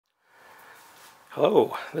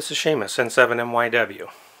Hello, this is Seamus, N7MYW.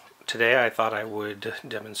 Today I thought I would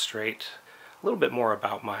demonstrate a little bit more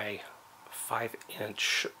about my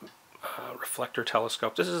 5-inch reflector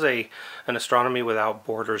telescope. This is an Astronomy Without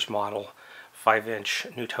Borders model 5-inch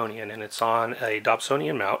Newtonian, and it's on a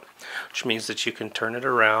Dobsonian mount, which means that you can turn it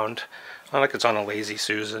around like it's on a Lazy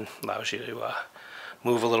Susan. Allows you to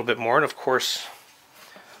move a little bit more, and of course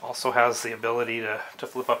also has the ability to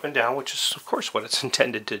flip up and down, which is of course what it's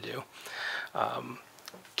intended to do.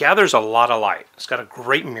 Gathers a lot of light. It's got a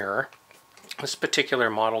great mirror. This particular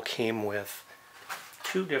model came with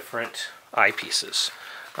two different eyepieces.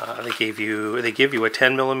 They give you a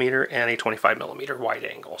 10mm and a 25mm wide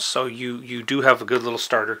angle. So you do have a good little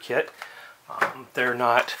starter kit. They're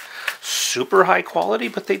not super high quality,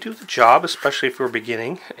 but they do the job, especially if you're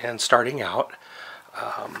beginning and starting out.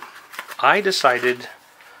 I decided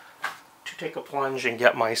to take a plunge and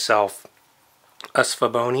get myself a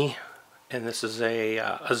Sfaboni, and this is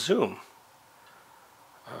a zoom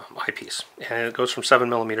eyepiece, and it goes from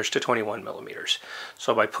 7mm to 21mm.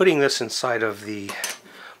 So by putting this inside of the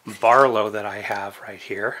Barlow that I have right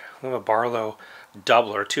here, I have a Barlow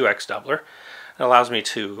doubler, 2x doubler. It allows me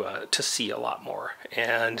to see a lot more.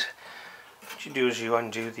 And what you do is you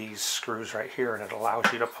undo these screws right here, and it allows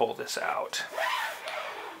you to pull this out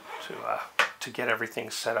to get everything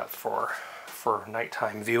set up for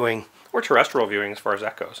nighttime viewing or terrestrial viewing as far as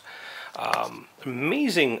that goes.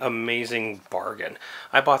 Amazing bargain.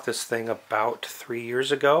 I bought this thing about 3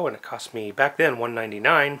 years ago, and it cost me back then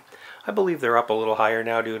 $199. I believe they're up a little higher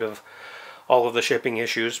now due to all of the shipping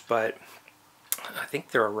issues, but I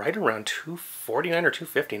think they're right around $249 or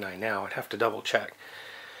 $259 now. I'd have to double check.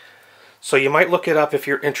 So you might look it up if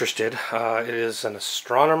you're interested. It is an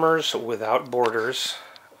Astronomers Without Borders.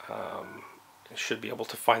 You should be able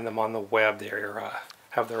to find them on the web. They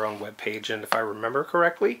have their own web page, and if I remember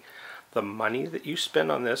correctly, the money that you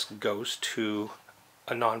spend on this goes to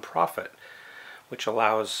a nonprofit, which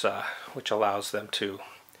allows them to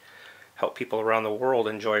help people around the world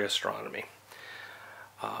enjoy astronomy.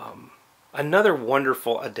 Another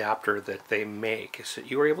wonderful adapter that they make is that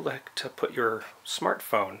you are able to put your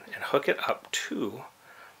smartphone and hook it up to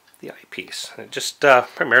the eyepiece. And it just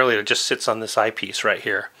primarily it just sits on this eyepiece right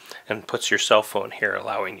here and puts your cell phone here,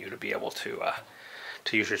 allowing you to be able to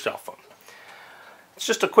use your cell phone. It's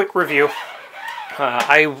just a quick review.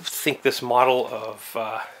 I think this model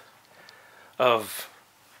of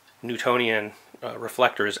Newtonian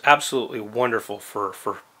reflector is absolutely wonderful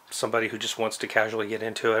for somebody who just wants to casually get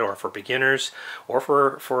into it, or for beginners, or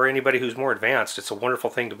for anybody who's more advanced. It's a wonderful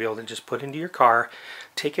thing to be able to just put into your car,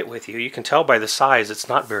 take it with you. You can tell by the size it's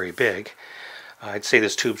not very big. I'd say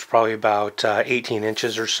this tube's probably about 18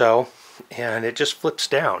 inches or so, and it just flips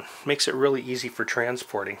down. Makes it really easy for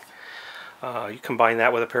transporting. You combine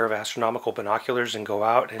that with a pair of astronomical binoculars and go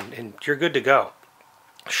out, and you're good to go.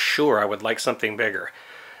 Sure, I would like something bigger.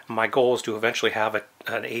 My goal is to eventually have an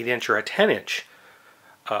 8-inch or a 10-inch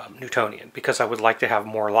Newtonian, because I would like to have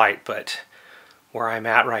more light, but where I'm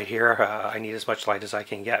at right here, I need as much light as I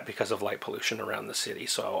can get because of light pollution around the city.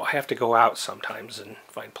 So I have to go out sometimes and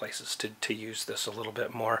find places to use this a little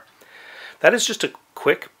bit more. That is just a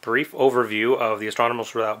quick, brief overview of the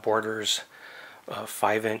Astronomers Without Borders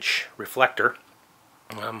 5-inch reflector.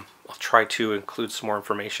 I'll try to include some more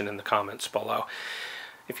information in the comments below.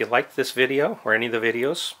 If you liked this video or any of the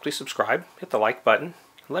videos, please subscribe, hit the like button,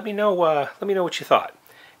 and let me know what you thought.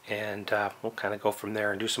 And we'll kind of go from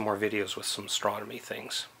there and do some more videos with some astronomy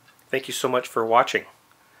things. Thank you so much for watching.